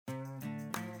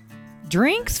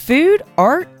Drinks, food,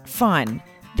 art, fun.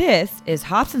 This is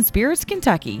Hops and Spirits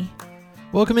Kentucky.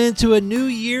 Welcome into a new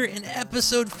year in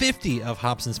episode 50 of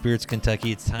Hops and Spirits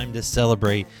Kentucky. It's time to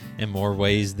celebrate in more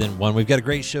ways than one. We've got a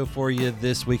great show for you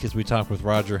this week as we talk with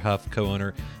Roger Huff,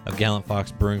 co-owner of Gallant Fox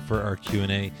Brewing, for our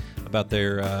Q&A about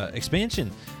their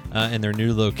expansion and their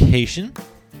new location.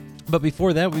 But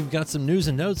before that, we've got some news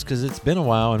and notes because it's been a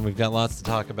while and we've got lots to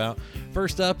talk about.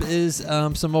 First up is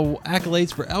some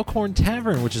accolades for Elkhorn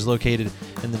Tavern, which is located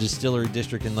in the Distillery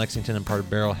District in Lexington and part of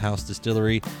Barrel House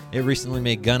Distillery. It recently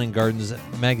made Gun and Gardens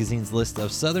magazine's list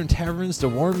of Southern taverns to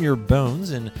warm your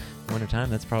bones. In wintertime,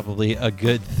 that's probably a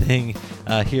good thing.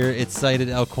 Here, it's cited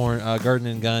Elkhorn Garden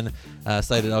and Gun,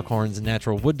 cited Elkhorn's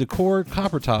natural wood decor,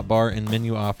 copper top bar, and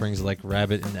menu offerings like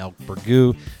rabbit and elk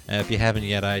burgoo. If you haven't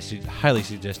yet, I should highly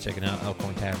suggest checking out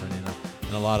Elkhorn Tavern and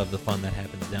a lot of the fun that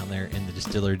happens down there in the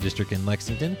Distillery District in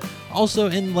Lexington. Also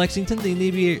in Lexington, the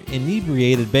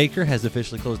Inebriated Baker has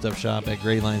officially closed up shop at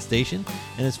Gray Line Station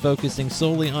and is focusing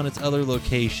solely on its other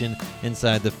location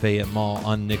inside the Fayette Mall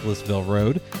on Nicholasville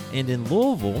Road. And in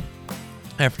Louisville,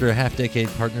 after a half-decade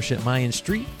partnership, Mayan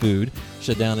Street Food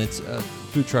shut down its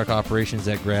food truck operations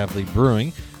at Gravely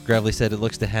Brewing. Gravely said it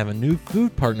looks to have a new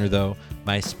food partner, though,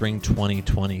 by spring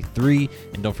 2023.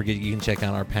 And don't forget, you can check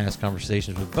out our past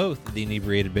conversations with both the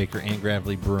Inebriated Baker and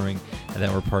Gravely Brewing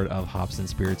that were part of Hops and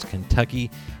Spirits Kentucky.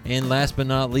 And last but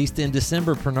not least, in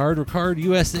December, Pernod Ricard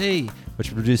USA,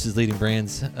 which produces leading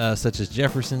brands such as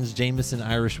Jefferson's, Jameson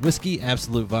Irish Whiskey,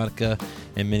 Absolute Vodka,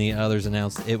 and many others,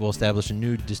 announced it will establish a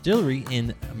new distillery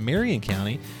in Marion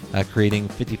County, creating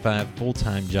 55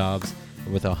 full-time jobs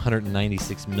with a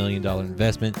 $196 million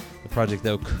investment. The project,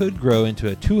 though, could grow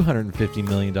into a $250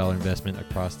 million investment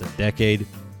across the decade.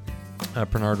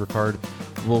 Pernod Ricard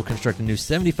will construct a new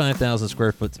 75,000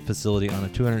 square foot facility on a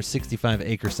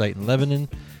 265-acre site in Lebanon.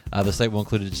 The site will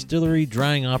include a distillery,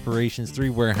 drying operations,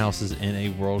 3 warehouses, and a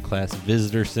world-class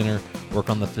visitor center. Work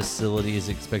on the facility is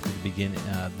expected to begin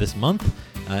this month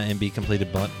and be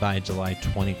completed by July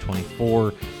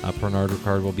 2024. Pernod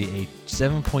Ricard will be a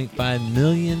 7.5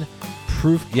 million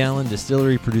proof gallon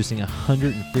distillery producing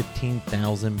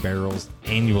 115,000 barrels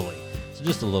annually. So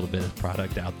just a little bit of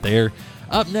product out there.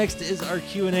 Up next is our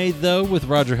Q&A, though, with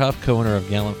Roger Huff, co-owner of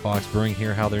Gallant Fox Brewing.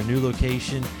 Hear how their new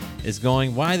location is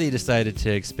going, why they decided to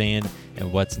expand,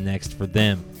 and what's next for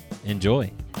them.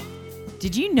 Enjoy.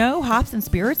 Did you know Hops and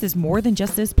Spirits is more than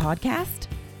just this podcast?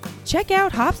 Check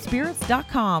out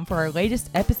hopspirits.com for our latest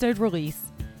episode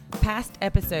release, past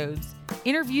episodes,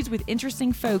 interviews with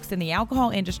interesting folks in the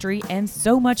alcohol industry, and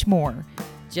so much more.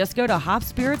 Just go to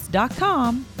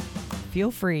hopspirits.com.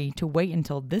 Feel free to wait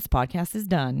until this podcast is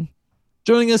done.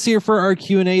 Joining us here for our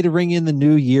Q&A to ring in the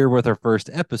new year with our first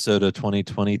episode of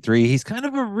 2023. He's kind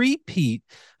of a repeat.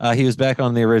 He was back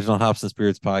on the original Hops and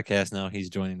Spirits podcast. Now he's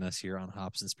joining us here on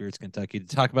Hops and Spirits Kentucky to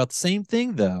talk about the same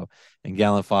thing, though, in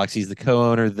Gallant Fox. He's the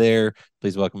co-owner there.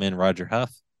 Please welcome in Roger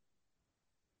Huff.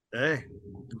 Hey,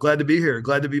 glad to be here.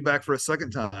 Glad to be back for a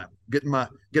second time. Getting my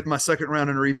second round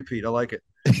in a repeat. I like it.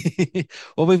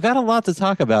 Well, we've got a lot to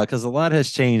talk about because a lot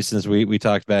has changed since we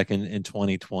talked back in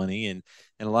 2020, and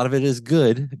a lot of it is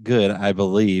good, I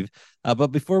believe. But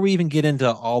before we even get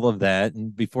into all of that,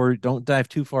 and don't dive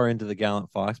too far into the Gallant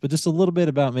Fox, but just a little bit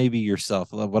about maybe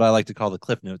yourself, what I like to call the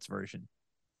Cliff Notes version.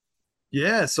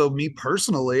 Yeah. So me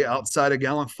personally, outside of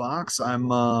Gallant Fox,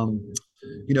 I'm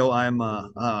I'm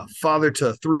a father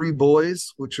to 3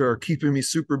 boys, which are keeping me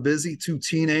super busy, 2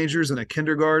 teenagers and a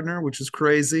kindergartner, which is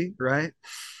crazy, right?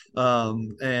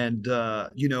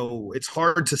 It's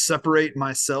hard to separate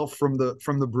myself from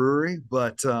the brewery,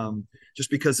 but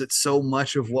just because it's so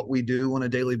much of what we do on a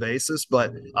daily basis.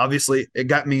 But obviously it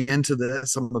got me into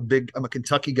this. I'm a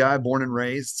Kentucky guy, born and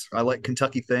raised. I like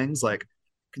Kentucky things like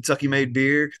Kentucky made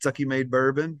beer, Kentucky made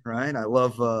bourbon, right? I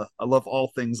love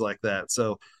all things like that.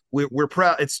 So we're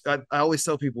proud. I always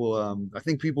tell people, I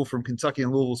think people from Kentucky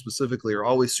and Louisville specifically are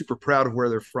always super proud of where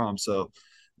they're from. So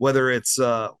whether it's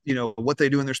what they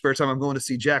do in their spare time, I'm going to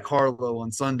see Jack Harlow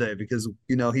on Sunday because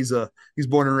he's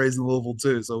born and raised in Louisville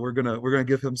too. So we're gonna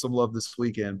give him some love this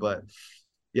weekend. But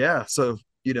yeah, so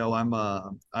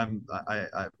I've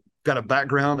got a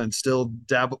background and still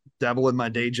dabble in my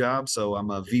day job. So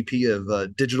I'm a VP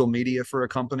of digital media for a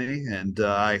company, and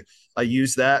I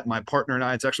use that. My partner and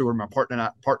I, it's actually where my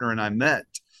partner and I met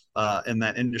in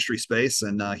that industry space,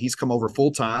 and he's come over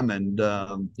full time, and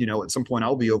at some point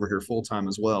I'll be over here full time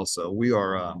as well. So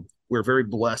we're very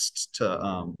blessed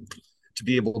to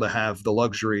be able to have the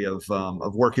luxury of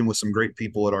working with some great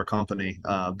people at our company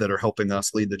that are helping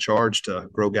us lead the charge to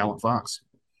grow Gallant Fox.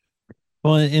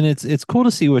 Well, and it's cool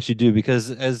to see what you do because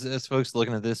as folks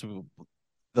looking at this,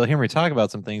 they'll hear me talk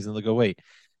about some things and they'll go, wait,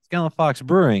 Gallant Fox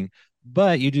Brewing,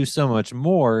 but you do so much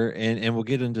more, and we'll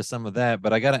get into some of that.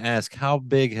 But I got to ask, how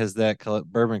big has that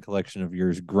bourbon collection of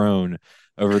yours grown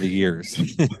over the years?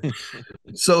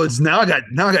 So it's now I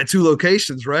got two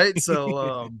locations, right?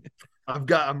 So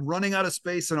I'm running out of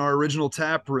space in our original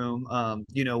tap room.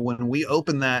 When we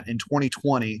opened that in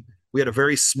 2020, we had a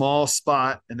very small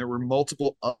spot, and there were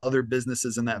multiple other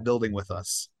businesses in that building with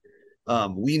us.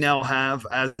 We now have,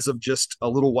 as of just a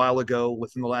little while ago,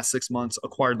 within the last 6 months,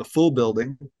 acquired the full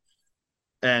building,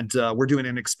 and we're doing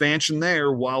an expansion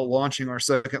there while launching our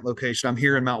second location. I'm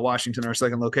here in Mount Washington, our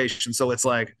second location, so it's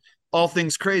like all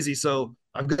things crazy. So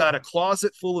I've got a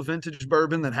closet full of vintage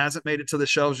bourbon that hasn't made it to the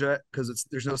shelves yet because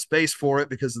there's no space for it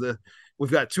because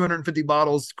we've got 250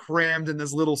 bottles crammed in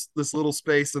this little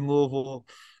space in Louisville.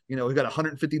 We've got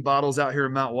 150 bottles out here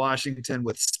in Mount Washington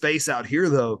with space out here,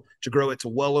 though, to grow it to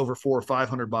well over 400 or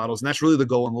 500 bottles. And that's really the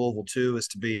goal in Louisville, too, is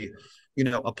to be,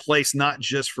 a place not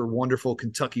just for wonderful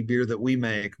Kentucky beer that we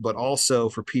make, but also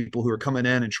for people who are coming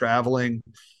in and traveling,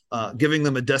 giving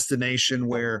them a destination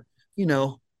where,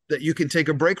 that you can take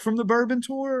a break from the bourbon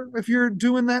tour if you're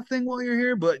doing that thing while you're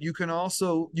here, but you can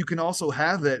also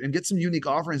have it and get some unique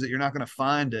offerings that you're not going to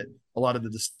find at a lot of the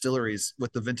distilleries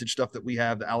with the vintage stuff that we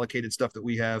have, the allocated stuff that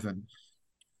we have, and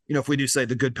if we do say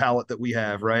the good palate that we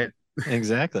have, right?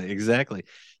 Exactly.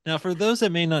 Now, for those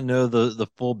that may not know the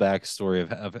full backstory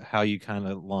of how you kind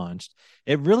of launched,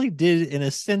 it really did, in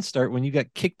a sense, start when you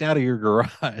got kicked out of your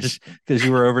garage because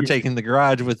you were overtaking the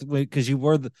garage because you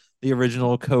were the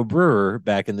original co-brewer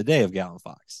back in the day of Gallant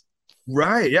Fox.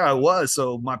 Right. Yeah, I was.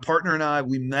 So my partner and I,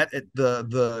 we met at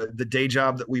the day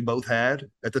job that we both had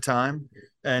at the time,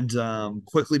 and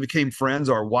quickly became friends.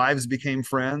 Our wives became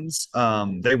friends.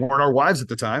 They weren't our wives at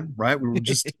the time, right? We were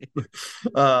just,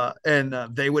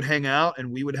 and they would hang out,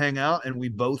 and we would hang out, and we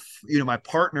both, my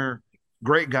partner,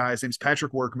 great guy, his name's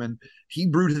Patrick Workman. He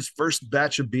brewed his first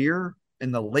batch of beer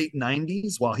in the late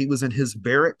 '90s while he was in his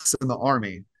barracks in the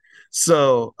Army.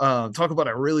 So talk about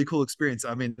a really cool experience.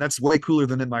 I mean, that's way cooler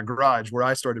than in my garage where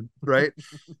I started, right?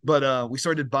 But we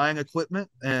started buying equipment,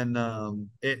 and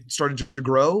it started to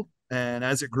grow. And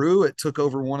as it grew, it took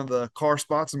over one of the car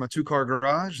spots in my 2-car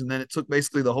garage. And then it took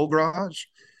basically the whole garage.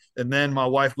 And then my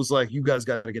wife was like, you guys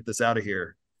got to get this out of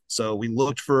here. So we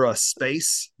looked for a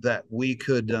space that we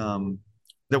could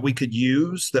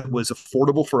use that was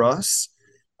affordable for us.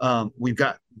 We've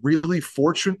got really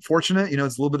fortunate,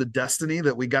 it's a little bit of destiny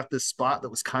that we got this spot that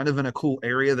was kind of in a cool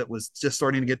area that was just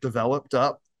starting to get developed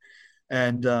up.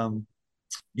 And,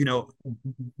 the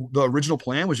original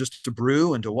plan was just to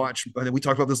brew and to watch. I think we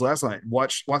talked about this last night.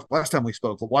 Last time we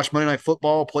spoke. Watch Monday Night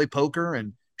Football, play poker,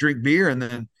 and drink beer. And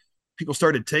then people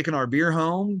started taking our beer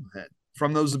home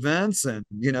from those events, and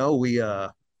we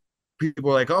people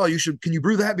were like, "Oh, can you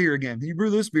brew that beer again? Can you brew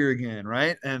this beer again?"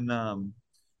 Right? And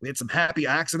we had some happy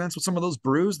accidents with some of those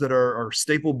brews that are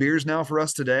staple beers now for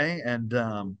us today. And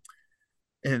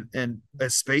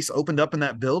as space opened up in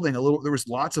that building there was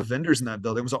lots of vendors in that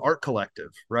building. It was an art collective,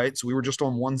 right? So we were just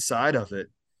on one side of it.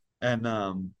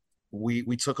 And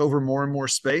we took over more and more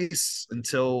space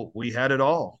until we had it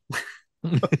all.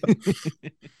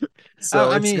 So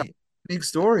I mean, it's a big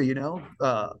story,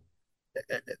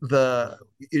 the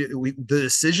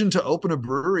decision to open a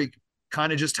brewery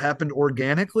kind of just happened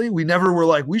organically. We never were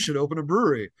like, we should open a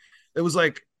brewery. It was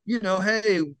like,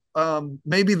 hey,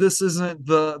 maybe this isn't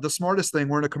the smartest thing.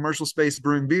 We're in a commercial space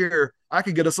brewing beer. I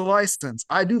could get us a license.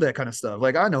 I do that kind of stuff.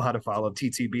 Like, I know how to file a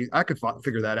TTB. I could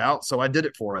figure that out. So I did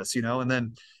it for us, and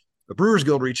then the Brewers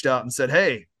Guild reached out and said,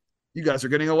 hey, you guys are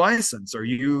getting a license. Are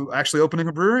you actually opening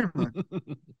a brewery? Like,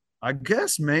 I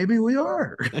guess maybe we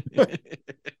are.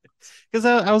 Because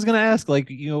I was going to ask, like,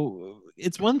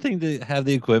 it's one thing to have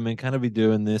the equipment, kind of be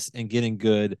doing this and getting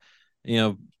good,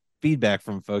 feedback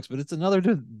from folks, but it's another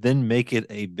to then make it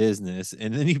a business.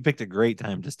 And then you picked a great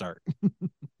time to start.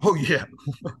 Oh yeah.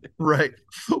 Right.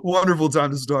 Wonderful time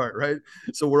to start. Right.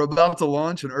 So we're about to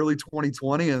launch in early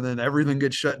 2020, and then everything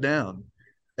gets shut down.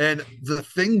 And the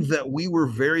thing that we were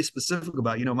very specific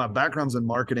about, my background's in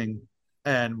marketing,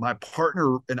 and my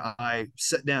partner and I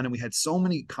sat down and we had so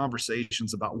many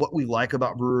conversations about what we like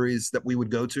about breweries that we would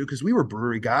go to, because we were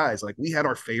brewery guys. Like, we had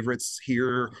our favorites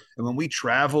here. And when we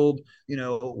traveled,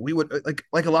 we would,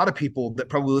 like a lot of people that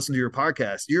probably listen to your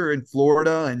podcast, you're in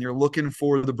Florida and you're looking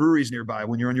for the breweries nearby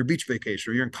when you're on your beach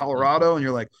vacation, or you're in Colorado and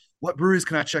you're like, what breweries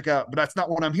can I check out? But that's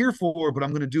not what I'm here for, but I'm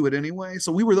going to do it anyway.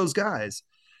 So we were those guys.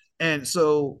 And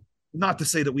so, not to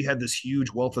say that we had this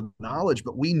huge wealth of knowledge,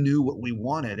 but we knew what we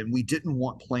wanted, and we didn't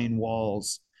want plain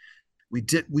walls. We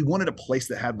wanted a place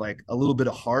that had like a little bit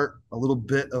of heart, a little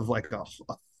bit of like a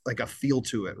like a feel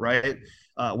to it, right?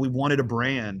 We wanted a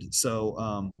brand,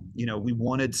 so we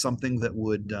wanted something that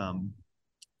would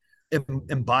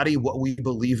embody what we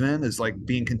believe in, is like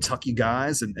being Kentucky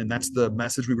guys, and that's the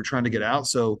message we were trying to get out.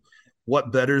 So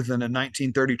what better than a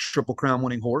 1930 Triple Crown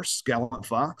winning horse, Gallant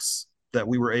Fox, that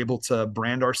we were able to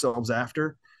brand ourselves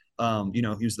after. He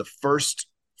was the first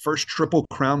Triple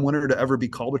Crown winner to ever be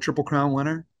called a Triple Crown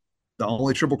winner, the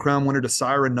only Triple Crown winner to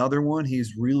sire another one.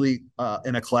 He's really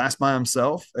in a class by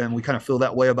himself, and we kind of feel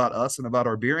that way about us and about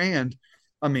our beer. And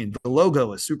I mean, the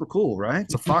logo is super cool, right?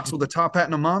 It's a fox with a top hat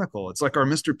and a monocle. It's like our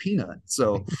Mr. Peanut.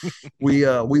 So we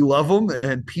love them,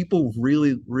 and people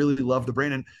really, really love the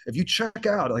brand. And if you check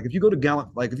out, like if you go to Gallant,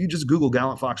 like if you just Google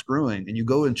Gallant Fox Brewing and you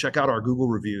go and check out our Google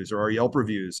reviews or our Yelp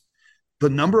reviews, the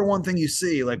number one thing you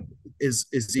see like is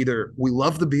either we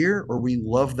love the beer or we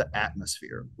love the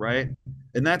atmosphere, right?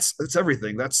 And that's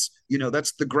everything. That's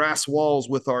that's the grass walls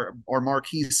with our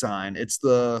marquee sign. It's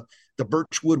the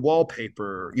birchwood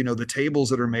wallpaper, the tables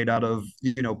that are made out of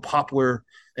poplar,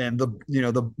 and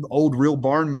the old real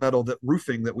barn metal, that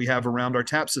roofing that we have around our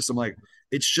tap system. Like,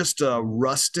 it's just a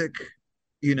rustic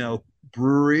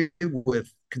brewery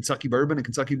with Kentucky bourbon and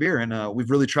Kentucky beer. And we've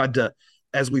really tried to,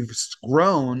 as we've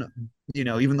grown,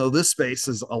 even though this space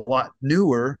is a lot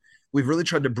newer, we've really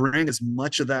tried to bring as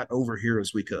much of that over here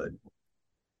as we could.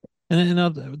 And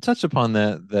I'll touch upon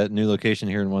that new location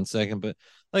here in 1 second, but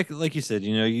like you said,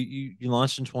 you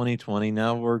launched in 2020.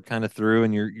 Now we're kind of through,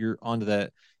 and you're onto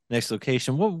that next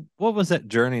location. What was that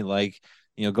journey like?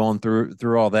 Going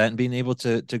through all that and being able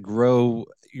to grow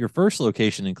your first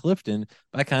location in Clifton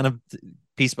by kind of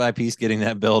piece by piece getting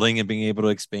that building and being able to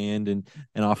expand and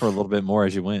offer a little bit more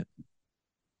as you went.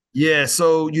 Yeah,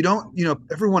 so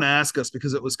everyone asked us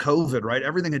because it was COVID, right?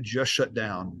 Everything had just shut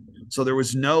down. So there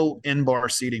was no in-bar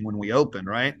seating when we opened,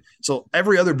 right? So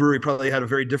every other brewery probably had a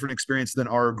very different experience than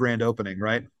our grand opening,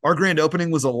 right? Our grand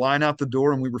opening was a line out the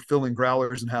door and we were filling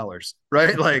growlers and howlers,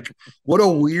 right? Like, what a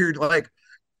weird,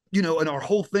 and our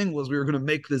whole thing was we were going to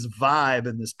make this vibe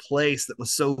and this place that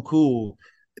was so cool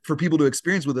for people to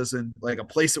experience with us, and like a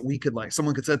place that we could, like,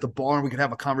 someone could sit at the bar and we could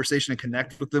have a conversation and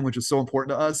connect with them, which was so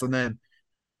important to us. And then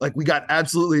like we got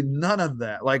absolutely none of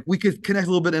that. Like, we could connect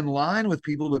a little bit in line with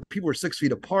people, but people were 6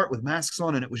 feet apart with masks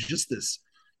on. And it was just it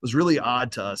was really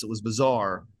odd to us. It was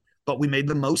bizarre, but we made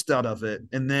the most out of it.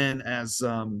 And then as they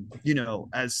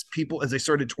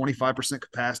started 25%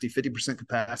 capacity, 50%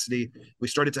 capacity, we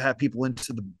started to have people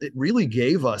it really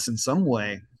gave us in some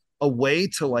way a way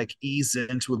to like ease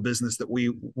into a business that we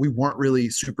weren't really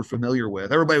super familiar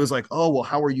with. Everybody was like, oh, well,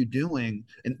 how are you doing?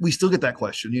 And we still get that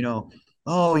question,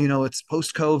 oh, it's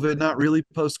post-COVID, not really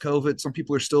post-COVID. Some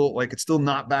people are still like, it's still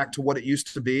not back to what it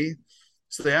used to be.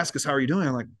 So they ask us, how are you doing?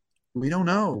 I'm like, we don't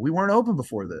know. We weren't open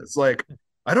before this. Like,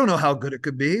 I don't know how good it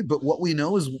could be, but what we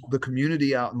know is the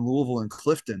community out in Louisville and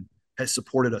Clifton has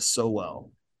supported us so well.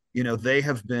 They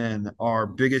have been our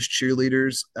biggest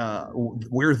cheerleaders.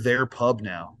 We're their pub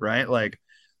now, right? Like,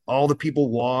 all the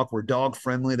people walk. We're dog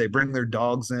friendly. They bring their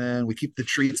dogs in. We keep the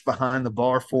treats behind the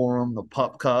bar for them, the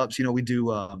pup cups. We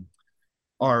do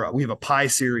we have a pie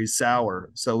series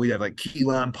sour. So we have like key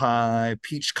lime pie,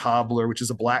 peach cobbler, which is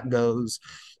a black goes.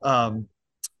 So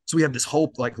we have this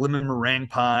whole like lemon meringue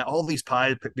pie, all these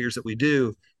pie beers that we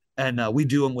do. And we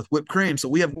do them with whipped cream. So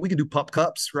we can do pup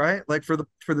cups, right? Like for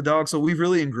the dog. So we've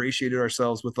really ingratiated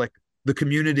ourselves with like the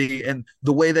community and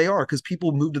the way they are, because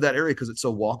people move to that area because it's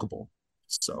so walkable.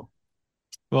 So.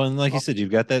 Well, and like you said,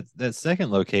 you've got that second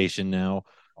location now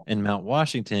in Mount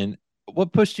Washington.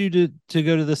 What pushed you to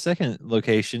go to the second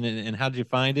location, and how did you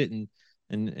find it? And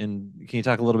can you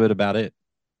talk a little bit about it?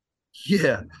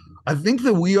 Yeah, I think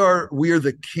that we are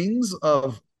the kings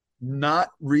of not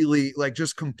really like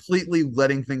just completely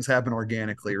letting things happen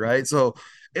organically, right? So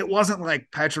it wasn't like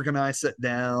Patrick and I sat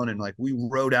down and like we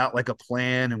wrote out like a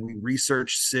plan and we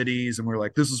researched cities and we're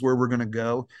like, this is where we're gonna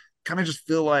go. Kind of just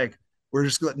feel like we're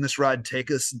just letting this ride take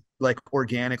us like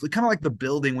organically, kind of like the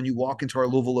building. When you walk into our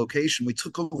Louisville location, we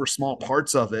took over small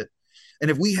parts of it. And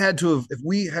if we had to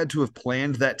have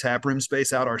planned that taproom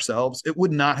space out ourselves, it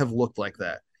would not have looked like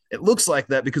that. It looks like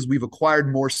that because we've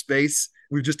acquired more space.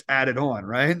 We've just added on,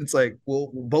 right? It's like,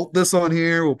 we'll bolt this on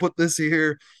here. We'll put this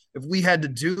here. If we had to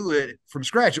do it from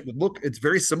scratch, it's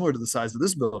very similar to the size of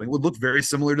this building. It would look very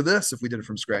similar to this if we did it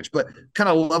from scratch, but kind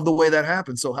of love the way that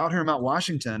happened. So out here in Mount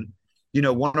Washington,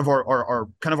 one of our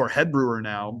kind of our head brewer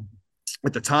now,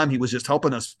 at the time he was just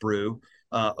helping us brew,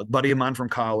 a buddy of mine from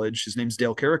college, his name's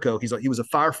Dale Carrico. He was a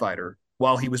firefighter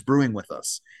while he was brewing with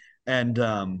us.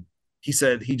 And he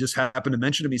said, he just happened to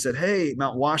mention to me, he said, hey,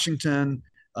 Mount Washington,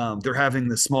 they're having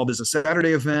this small business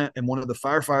Saturday event. And one of the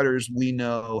firefighters we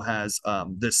know has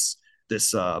this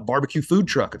this barbecue food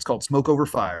truck. It's called Smoke Over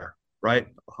Fire, right?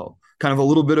 Kind of a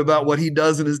little bit about what he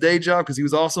does in his day job, because he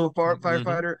was also a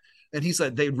firefighter. And he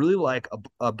said they'd really like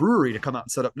a brewery to come out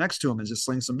and set up next to him and just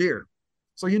sling some beer.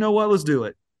 So you know what? Let's do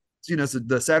it. So, it's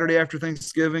the Saturday after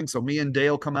Thanksgiving. So me and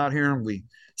Dale come out here and we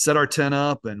set our tent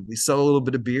up and we sell a little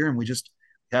bit of beer, and we just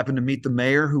happened to meet the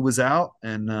mayor who was out,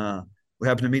 and we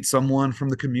happened to meet someone from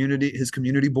the community, his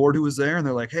community board, who was there. And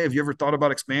they're like, "Hey, have you ever thought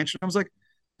about expansion?" I was like,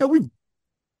 "Yeah, we've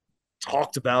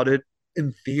talked about it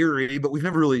in theory, but we've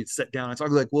never really sat down." And so I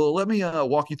was like, "Well, let me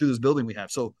walk you through this building we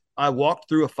have." So I walked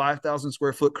through a 5,000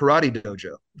 square foot karate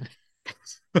dojo.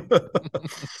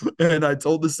 And I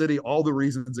told the city all the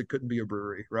reasons it couldn't be a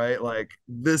brewery, right? Like,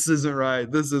 this isn't right.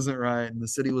 This isn't right. And the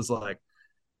city was like,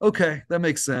 okay, that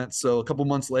makes sense. So a couple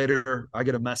months later, I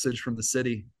get a message from the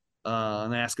city,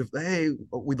 and they ask if, hey,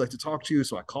 we'd like to talk to you.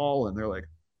 So I call, and they're like,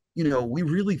 we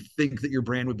really think that your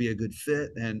brand would be a good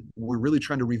fit, and we're really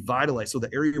trying to revitalize. So the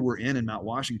area we're in Mount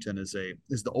Washington is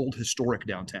the old historic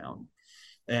downtown.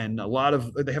 And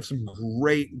they have some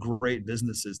great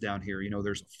businesses down here.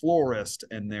 There's a florist,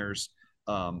 and there's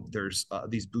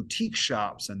these boutique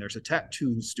shops, and there's a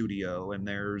tattoo studio, and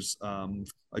there's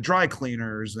a dry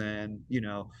cleaners, and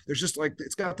there's just like,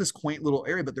 it's got this quaint little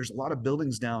area, but there's a lot of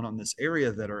buildings down on this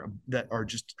area that are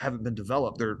just haven't been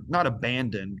developed. They're not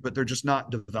abandoned, but they're just not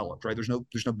developed, right? There's no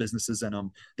businesses in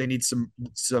them. They need some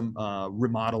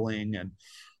remodeling. And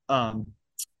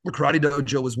the karate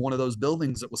dojo was one of those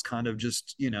buildings that was kind of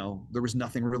just, there was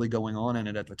nothing really going on in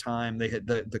it at the time. They had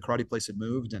the karate place had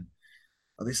moved, and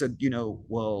they said,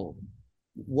 well,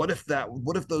 what if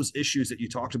those issues that you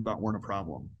talked about weren't a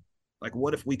problem? Like,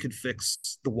 what if we could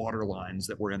fix the water lines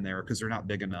that were in there because they're not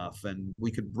big enough, and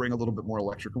we could bring a little bit more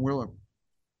electric? And we're like,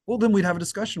 well, then we'd have a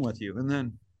discussion with you. And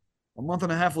then a month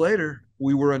and a half later,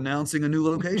 we were announcing a new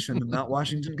location in Mount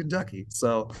Washington, Kentucky.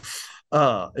 So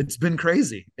it's been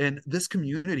crazy. And this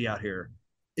community out here,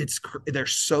 they're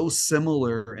so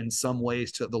similar in some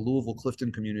ways to the Louisville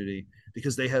Clifton community,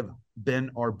 because they have been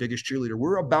our biggest cheerleader.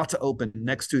 We're about to open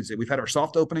next Tuesday. We've had our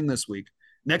soft opening this week.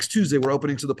 Next Tuesday, we're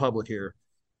opening to the public here.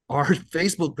 Our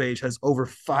Facebook page has over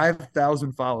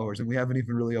 5,000 followers, and we haven't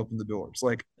even really opened the doors.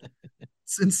 Like,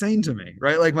 it's insane to me,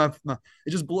 right? Like, it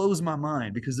just blows my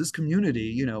mind, because this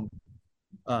community,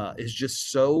 is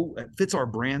just it fits our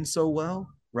brand so well,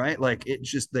 right? Like,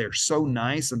 they're so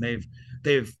nice, and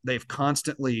they've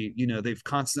constantly,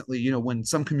 when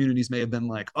some communities may have been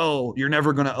like, oh, you're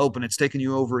never going to open, it's taken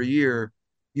you over a year,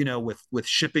 with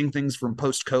shipping things from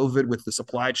post-COVID, with the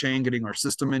supply chain, getting our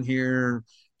system in here,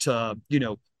 to,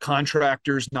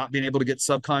 contractors not being able to get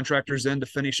subcontractors in to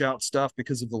finish out stuff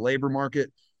because of the labor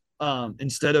market.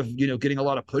 Instead of, getting a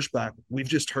lot of pushback, we've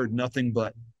just heard nothing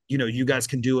but, you guys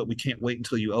can do it. We can't wait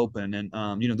until you open. And,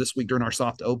 this week during our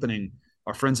soft opening,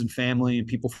 our friends and family and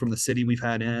people from the city we've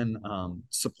had in,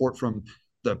 support from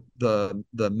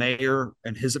the mayor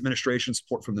and his administration,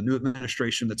 support from the new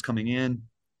administration that's coming in,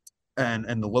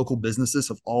 and the local businesses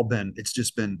have all been, it's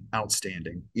just been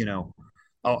outstanding.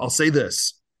 I'll say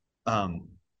this.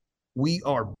 We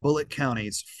are Bullitt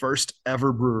County's first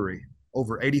ever brewery,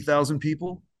 over 80,000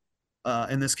 people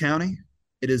in this county.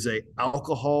 It is a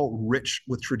alcohol rich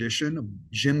with tradition.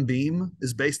 Jim Beam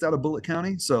is based out of Bullitt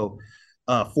County. So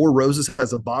Four Roses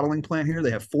has a bottling plant here.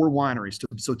 They have 4 wineries.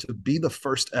 So to be the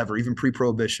first ever, even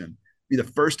pre-prohibition, be the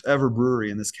first ever brewery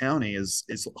in this county is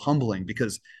humbling,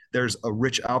 because there's a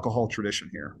rich alcohol tradition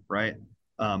here, right?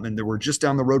 And we're just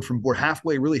down the road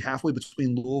we're really halfway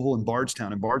between Louisville and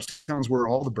Bardstown. And Bardstown is where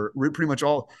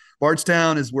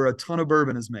Bardstown is where a ton of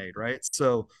bourbon is made, right?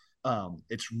 So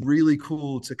it's really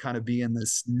cool to kind of be in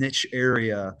this niche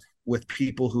area with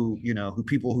people who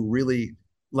really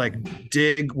like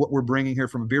dig what we're bringing here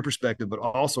from a beer perspective, but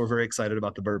also are very excited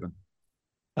about the bourbon.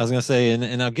 I was going to say,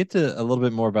 and I'll get to a little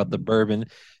bit more about the bourbon.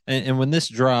 And when this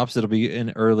drops, it'll be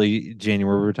in early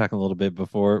January. We were talking a little bit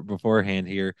beforehand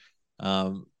here.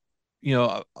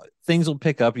 Things will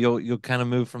pick up. You'll kind of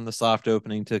move from the soft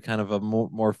opening to kind of a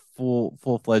more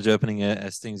full-fledged opening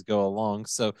as things go along.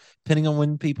 So depending on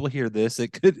when people hear this,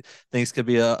 things could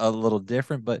be a little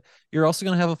different, but you're also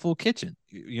going to have a full kitchen,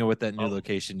 with that new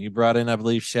location. You brought in, I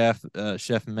believe, Chef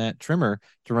Matt Trimmer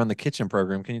to run the kitchen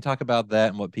program. Can you talk about that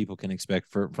and what people can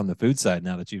expect from the food side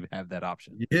now that you have that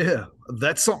option? Yeah,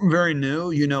 that's something very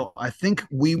new. I think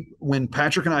when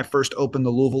Patrick and I first opened the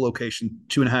Louisville location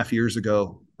 2.5 years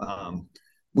ago,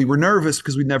 we were nervous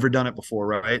because we'd never done it before,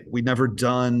 right? We'd never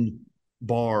done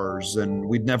bars, and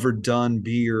we'd never done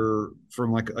beer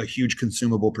from like a huge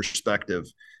consumable perspective.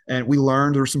 And we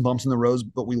learned there were some bumps in the road,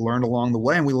 but we learned along the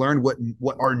way, and we learned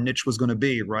what our niche was going to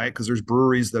be, right? Because there's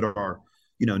breweries that are,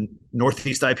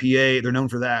 Northeast IPA, they're known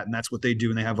for that, and that's what they do,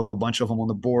 and they have a bunch of them on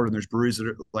the board. And there's breweries that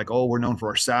are like, oh, we're known for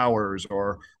our sours,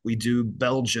 or we do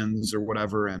Belgians or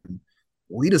whatever. And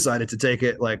we decided to take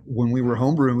it, like when we were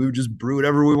homebrewing, we would just brew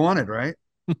whatever we wanted, right?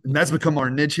 And that's become our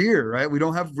niche here, right? We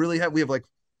don't we have like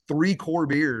 3 core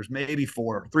beers, maybe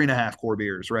 4, 3.5 core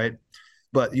beers, right?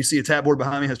 But you see a tap board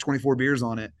behind me has 24 beers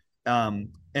on it.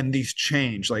 And these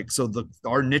change, like, so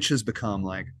our niche has become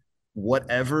like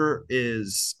whatever it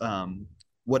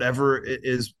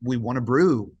is we want to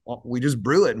brew, we just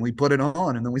brew it and we put it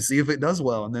on, and then we see if it does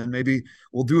well, and then maybe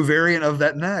we'll do a variant of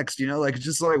that next. Like,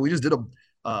 just like we just did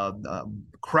a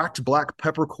cracked black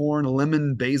peppercorn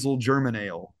lemon basil German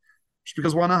ale, just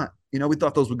because why not? We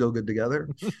thought those would go good together.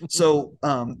 So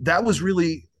that was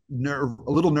really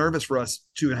a little nervous for us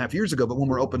 2.5 years ago. But when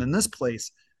we're opening this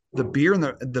place, the beer and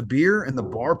the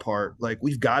bar part, like,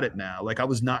 we've got it now. Like, I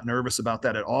was not nervous about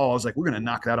that at all. I was like, we're going to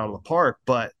knock that out of the park.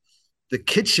 But the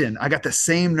kitchen, I got the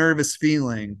same nervous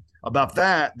feeling about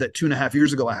that 2.5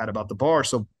 years ago I had about the bar.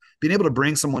 So being able to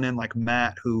bring someone in like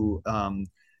Matt, who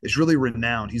is really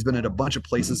renowned. He's been at a bunch of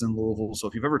places in Louisville. So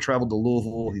if you've ever traveled to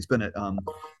Louisville, he's been at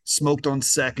Smoked on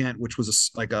Second, which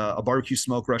was like a barbecue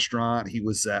smoke restaurant. He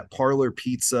was at Parlor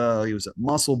Pizza. He was at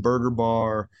Muscle Burger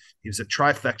Bar. He was at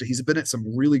Trifecta. He's been at some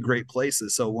really great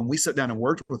places. So when we sat down and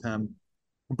worked with him,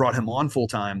 brought him on full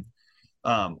time,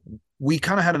 we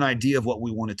kind of had an idea of what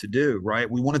we wanted to do, right?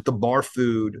 We wanted the bar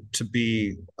food to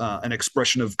be an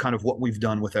expression of kind of what we've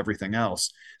done with everything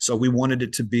else. So we wanted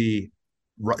it to be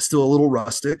still a little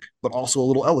rustic, but also a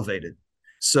little elevated.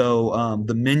 So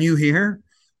the menu here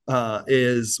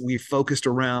is we focused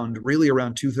around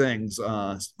 2 things,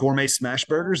 gourmet smash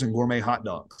burgers and gourmet hot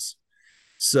dogs.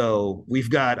 So we've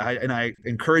got, I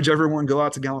encourage everyone, go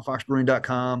out to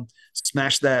gallantfoxbrewing.com,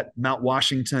 smash that Mount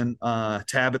Washington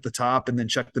tab at the top, and then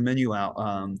check the menu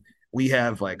out. We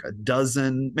have like a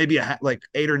dozen, maybe like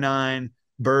 8 or 9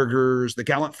 burgers. The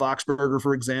Gallant Fox Burger,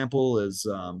 for example, is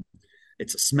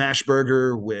it's a smash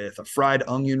burger with a fried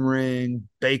onion ring,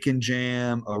 bacon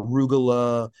jam,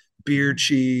 arugula, beer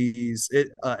cheese,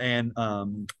 and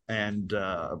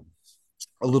a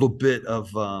little bit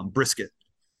of brisket.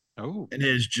 Oh, And it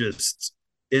is just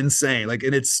insane. Like,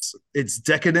 and it's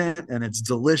decadent and it's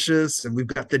delicious. And we've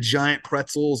got the giant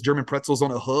pretzels, German pretzels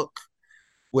on a hook.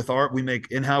 We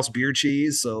make in-house beer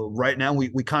cheese. So right now we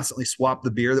constantly swap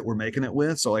the beer that we're making it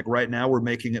with. So like right now we're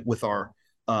making it with our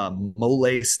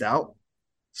mole stout.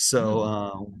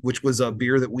 So which was a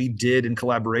beer that we did in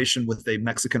collaboration with a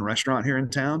Mexican restaurant here in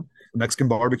town, a Mexican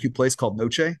barbecue place called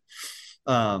Noche.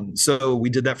 So we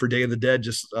did that for Day of the Dead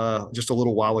just a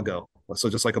little while ago. So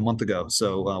just like a month ago.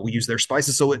 So we use their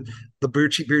spices. So the beer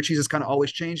cheese is kind of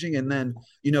always changing. And then,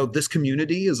 this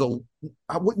community is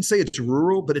I wouldn't say it's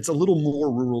rural, but it's a little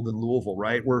more rural than Louisville,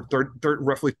 right? We're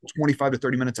roughly 25 to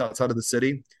 30 minutes outside of the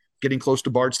city, getting close to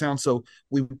Bardstown. So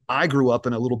I grew up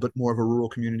in a little bit more of a rural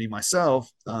community myself,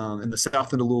 in the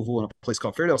south end of Louisville, in a place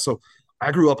called Fairdale. So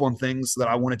I grew up on things that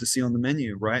I wanted to see on the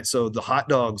menu, right? So the hot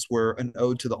dogs were an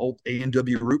ode to the old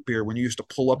A&W root beer, when you used to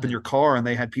pull up in your car and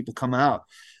they had people come out.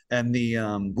 And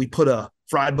we put a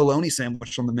fried bologna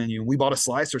sandwich on the menu, and we bought a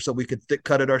slicer so we could thick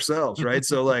cut it ourselves, right?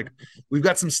 So like, we've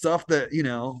got some stuff that,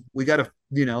 we got a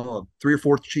 3 or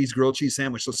 4 cheese grilled cheese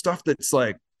sandwich. So stuff that's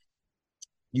like,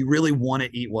 you really want to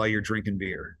eat while you're drinking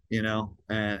beer,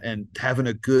 and having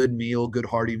a good meal, good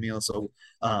hearty meal. So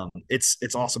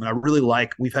it's awesome. And I really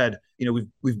like, we've had,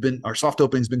 our soft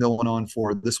opening's been going on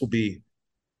for, this will be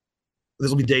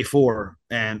day 4,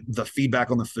 and the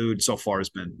feedback on the food so far has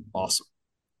been awesome.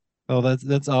 Oh,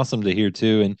 that's awesome to hear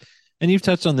too. And you've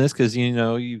touched on this because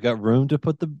you've got room to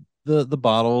put the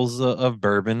bottles of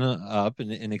bourbon up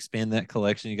and expand that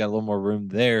collection. You got a little more room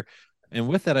there. And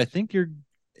with that, I think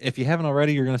if you haven't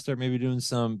already, you're going to start maybe doing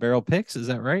some barrel picks. Is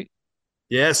that right?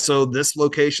 Yeah. So this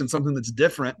location, something that's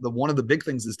different. One of the big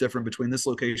things that's different between this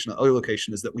location and other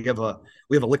location is that we have a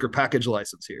liquor package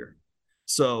license here.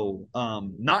 So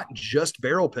not just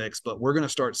barrel picks, but we're going to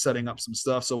start setting up some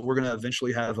stuff. So we're going to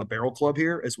eventually have a barrel club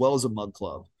here as well as a mug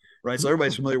club, right? So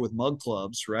everybody's familiar with mug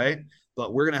clubs, right?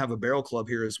 But we're going to have a barrel club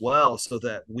here as well, so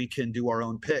that we can do our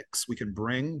own picks. We can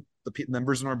bring the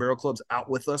members in our barrel clubs out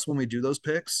with us when we do those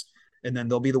picks. And then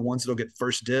they'll be the ones that'll get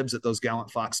first dibs at those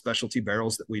Gallant Fox specialty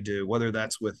barrels that we do, whether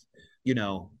that's with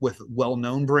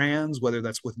well-known brands, whether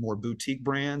that's with more boutique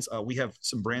brands. We have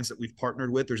some brands that we've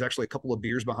partnered with. There's actually a couple of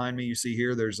beers behind me. You see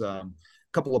here, there's a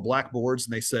couple of blackboards,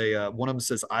 and they say, one of them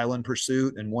says Island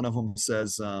Pursuit, and one of them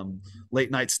says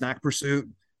Late Night Snack Pursuit.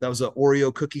 That was an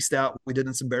Oreo cookie stout we did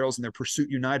in some barrels, and they're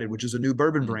Pursuit United, which is a new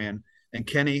bourbon brand. And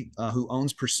Kenny, who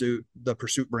owns Pursuit, the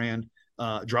Pursuit brand,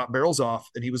 drop barrels off,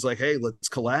 and he was like, "Hey, let's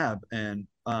collab." And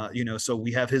so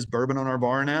we have his bourbon on our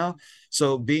bar now.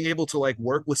 So being able to like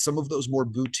work with some of those more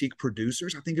boutique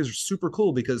producers, I think is super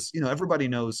cool because everybody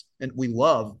knows and we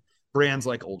love brands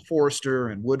like Old Forester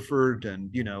and Woodford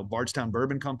and Bardstown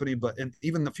Bourbon Company, but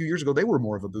even a few years ago they were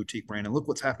more of a boutique brand, and look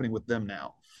what's happening with them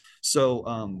now. So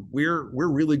we're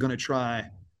really going to try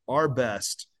our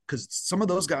best because some of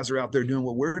those guys are out there doing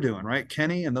what we're doing, right?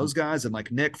 Kenny and those guys, and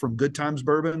like Nick from Good Times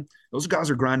Bourbon, those guys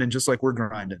are grinding just like we're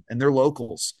grinding, and they're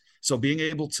locals. So being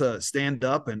able to stand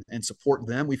up and support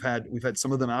them, we've had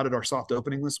some of them out at our soft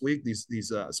opening this week.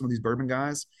 Some of these bourbon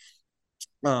guys,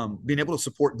 being able to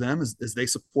support them as they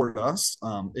support us.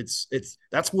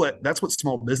 That's what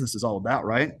small business is all about,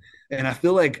 right? And I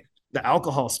feel like the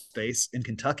alcohol space in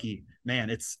Kentucky,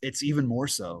 man, it's even more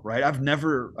so, right? I've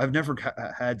never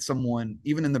had someone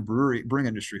even in the brewing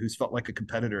industry who's felt like a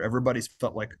competitor. Everybody's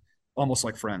felt like almost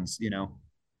like friends.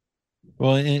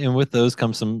 Well, and with those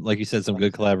comes some, like you said, some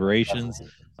good collaborations,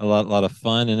 a lot of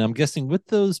fun. And I'm guessing with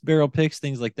those barrel picks,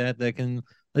 things like that can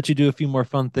let you do a few more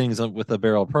fun things with a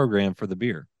barrel program for the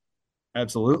beer.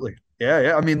 Absolutely.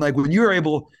 Yeah. I mean, like when you're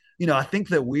able, I think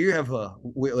that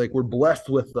we're blessed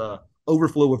with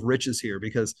overflow of riches here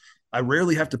because I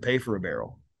rarely have to pay for a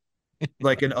barrel.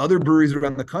 Like in other breweries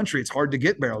around the country, it's hard to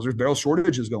get barrels. There's barrel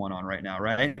shortages going on right now,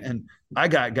 right? And I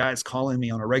got guys calling me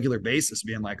on a regular basis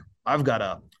being like, I've got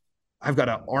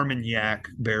an Armagnac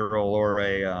barrel, or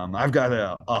I've got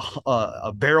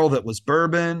a barrel that was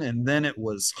bourbon, and then it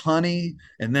was honey,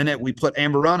 and then we put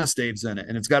Amburana staves in it,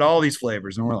 and it's got all these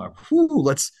flavors, and we're like, whoo,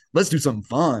 let's do something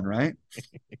fun, right?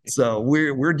 So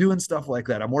we're doing stuff like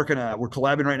that. We're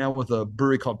collabing right now with a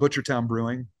brewery called Butchertown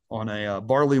Brewing on a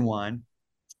barley wine,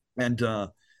 and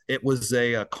it was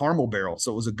a caramel barrel.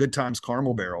 So it was a Good Times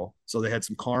caramel barrel. So they had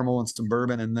some caramel and some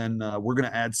bourbon, and then we're going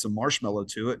to add some marshmallow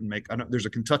to it and there's a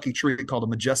Kentucky treat called a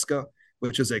Majeska,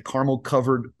 which is a caramel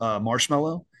covered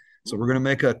marshmallow. So we're going to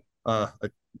make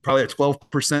probably a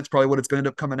 12%, probably what it's going to end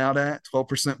up coming out at,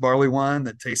 12% barley wine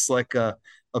that tastes like a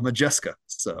Majeska.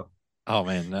 So. Oh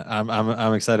man,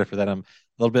 I'm excited for that. I'm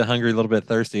a little bit hungry, a little bit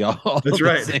thirsty all That's at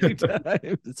right.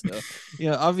 the same time.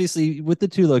 So, obviously with the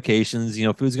two locations,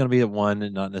 food's going to be at one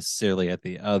and not necessarily at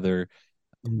the other.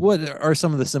 What are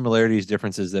some of the similarities,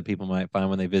 differences that people might find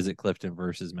when they visit Clifton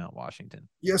versus Mount Washington?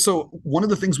 Yeah, so one of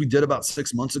the things we did about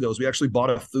 6 months ago is we actually bought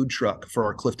a food truck for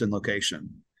our Clifton location.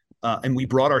 And we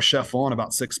brought our chef on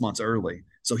about 6 months early.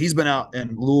 So he's been out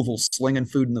in Louisville slinging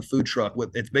food in the food truck.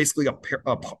 It's basically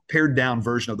a pared down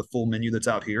version of the full menu that's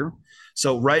out here.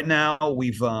 So right now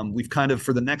we've kind of,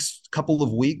 for the next couple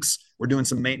of weeks, we're doing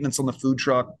some maintenance on the food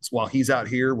truck while he's out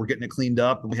here. We're getting it cleaned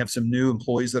up, and we have some new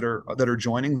employees that are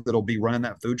joining that'll be running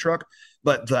that food truck.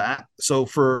 So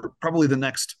for probably the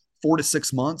next 4 to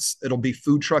 6 months, it'll be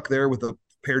food truck there with a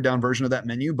pared down version of that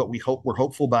menu. But we're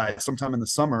hopeful by sometime in the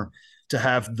summer to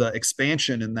have the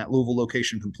expansion in that Louisville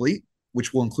location complete,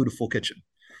 which will include a full kitchen.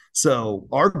 So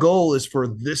our goal is for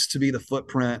this to be the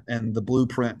footprint and the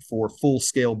blueprint for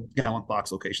full-scale Gallant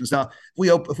Fox locations. Now,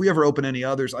 if we ever open any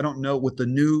others, I don't know, with the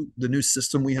new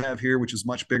system we have here, which is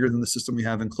much bigger than the system we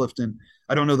have in Clifton,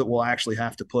 I don't know that we'll actually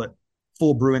have to put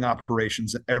full brewing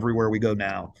operations everywhere we go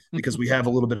now because we have a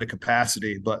little bit of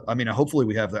capacity. But I mean, hopefully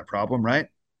we have that problem, right?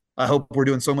 I hope we're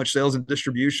doing so much sales and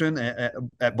distribution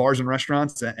at bars and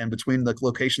restaurants and between the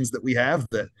locations that we have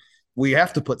that we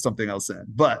have to put something else in.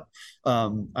 But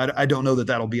I don't know that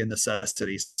that'll be a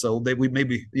necessity. So we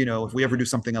maybe, if we ever do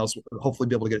something else, hopefully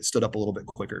be able to get it stood up a little bit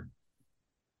quicker.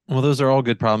 Well, those are all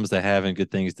good problems to have and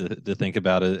good things to think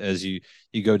about as you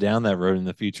go down that road in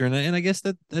the future. And I guess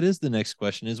that is the next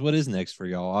question, is what is next for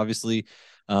y'all? Obviously,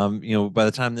 by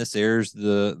the time this airs,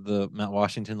 the Mount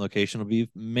Washington location will be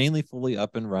mainly fully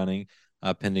up and running,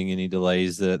 pending any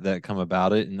delays that come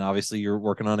about it. And obviously you're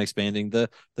working on expanding the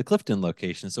Clifton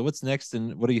location. So what's next,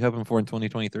 and what are you hoping for in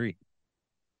 2023?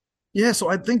 Yeah, so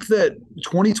I think that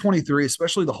 2023,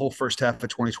 especially the whole first half of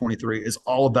 2023, is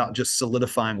all about just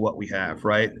solidifying what we have,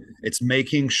 right? It's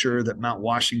making sure that Mount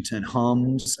Washington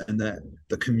hums and that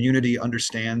the community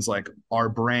understands like our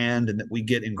brand, and that we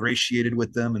get ingratiated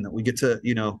with them, and that we get to,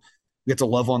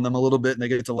 love on them a little bit, and they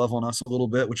get to love on us a little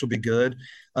bit, which will be good.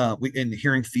 And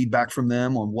hearing feedback from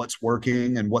them on what's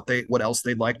working and what else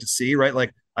they'd like to see, right?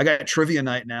 Like I got trivia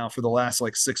night now for the last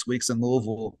like 6 weeks in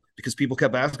Louisville, because people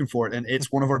kept asking for it, and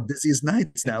it's one of our busiest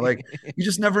nights now. Like, you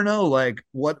just never know, like,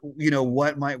 what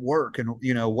might work, and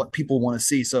what people want to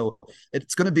see. So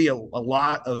it's going to be a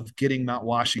lot of getting Mount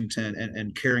Washington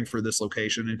and caring for this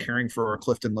location, and caring for our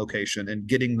Clifton location, and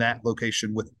getting that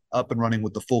location with up and running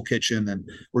with the full kitchen. And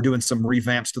we're doing some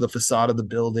revamps to the facade of the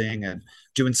building, and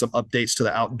doing some updates to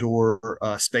the outdoor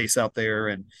space out there,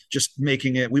 and just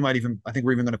making it. I think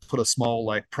we're even going to put a small,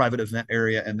 like, private event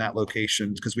area in that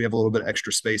location, because we have a little bit of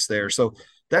extra space there. So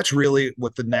that's really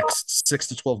what the next 6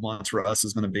 to 12 months for us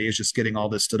is going to be, is just getting all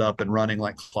this stood up and running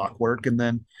like clockwork. And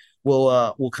then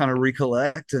we'll kind of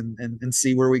recollect and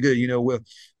see where we go.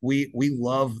 We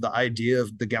love the idea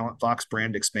of the Gallant Fox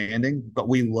brand expanding, but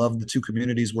we love the two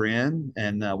communities we're in,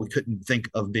 and we couldn't think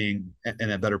of being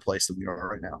in a better place than we are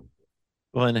right now.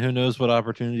 Well, and who knows what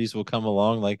opportunities will come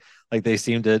along, like they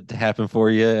seem to happen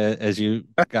for you as you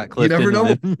got Clifton. You never know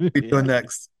what we'll be doing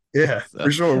next. Yeah, so,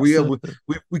 for sure.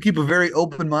 We keep a very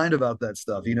open mind about that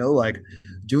stuff. Like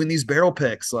doing these barrel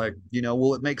picks. Like,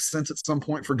 will it make sense at some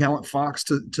point for Gallant Fox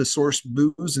to source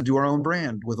booze and do our own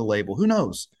brand with a label? Who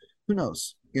knows? Who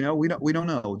knows? We don't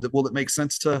know. Will it make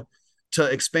sense to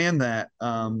expand that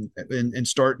and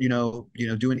start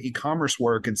doing e-commerce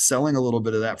work and selling a little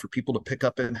bit of that for people to pick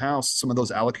up in house, some of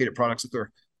those allocated products that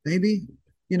they're maybe.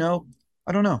 I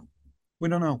don't know. We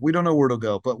don't know. We don't know where it'll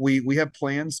go, but we have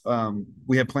plans.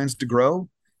 We have plans to grow.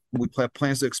 We have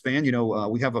plans to expand.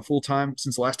 We have a full-time,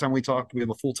 since the last time we talked, we have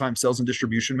a full-time sales and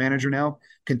distribution manager now.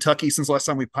 Kentucky, since the last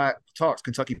time we talked,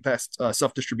 Kentucky passed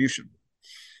self-distribution.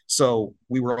 So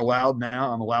I'm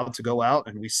allowed to go out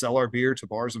and we sell our beer to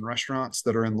bars and restaurants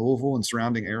that are in Louisville and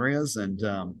surrounding areas. And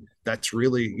that's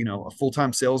really, a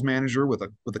full-time sales manager with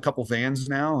a couple vans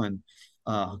now, and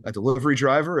a delivery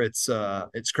driver. It's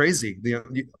crazy.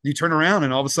 You turn around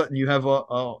and all of a sudden you have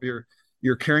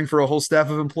you're caring for a whole staff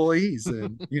of employees.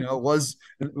 And it was,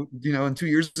 and 2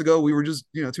 years ago we were just,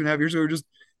 2.5 years ago we were just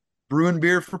brewing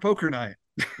beer for poker night.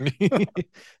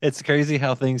 It's crazy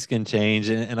how things can change,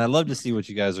 and I love to see what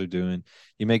you guys are doing.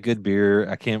 You make good beer.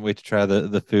 I can't wait to try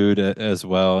the food as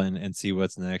well, and see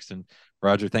what's next. And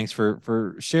Roger, thanks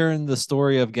for sharing the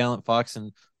story of Gallant Fox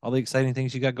and all the exciting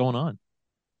things you got going on.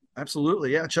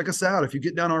 Absolutely. Yeah. Check us out. If you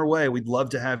get down our way, we'd love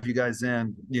to have you guys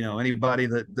in. Anybody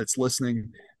that's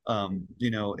listening,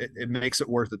 it makes it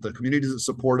worth it. The communities that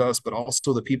support us, but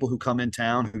also the people who come in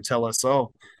town who tell us,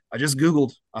 "Oh, I just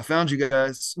Googled, I found you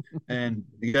guys, and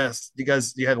you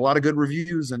had a lot of good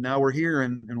reviews, and now we're here,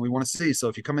 and we want to see." So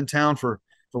if you come in town for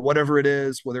whatever it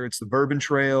is, whether it's the Bourbon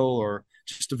Trail or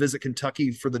just to visit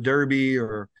Kentucky for the Derby,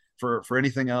 or for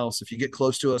anything else, if you get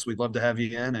close to us, we'd love to have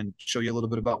you in and show you a little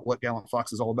bit about what Gallant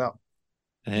Fox is all about.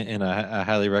 And I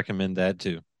highly recommend that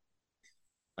too.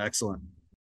 Excellent.